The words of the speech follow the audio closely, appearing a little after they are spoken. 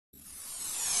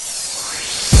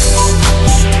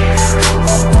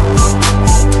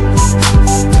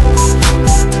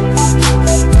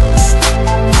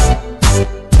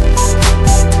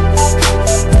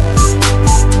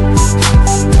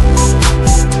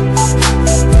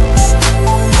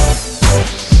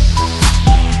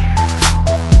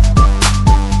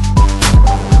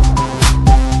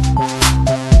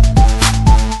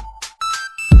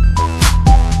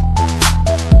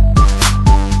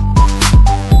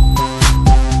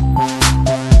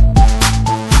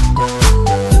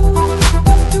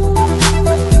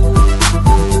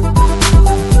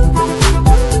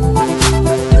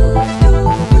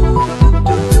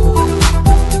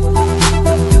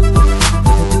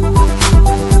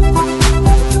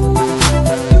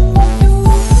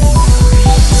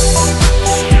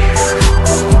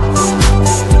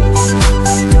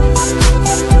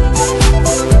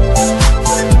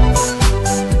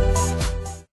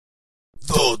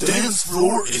dance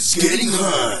floor is getting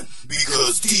hot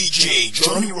because DJ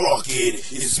Johnny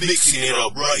Rocket is mixing it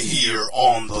up right here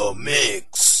on the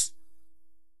mix.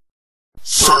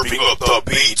 Serving up the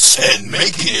beats and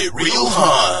making it real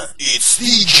hot. It's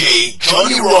DJ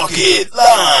Johnny Rocket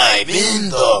live in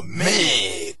the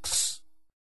mix.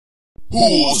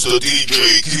 Who's the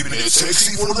DJ keeping it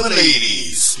sexy for the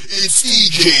ladies? It's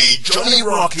DJ Johnny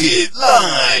Rocket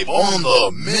live on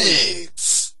the mix.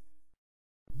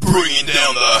 Bringing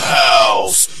down the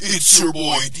house, it's your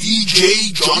boy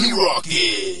DJ Johnny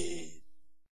Rocket.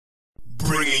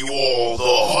 Bringing you all the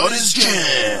hottest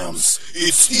jams,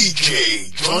 it's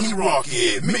DJ Johnny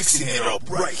Rocket mixing it up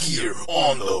right here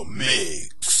on the mix.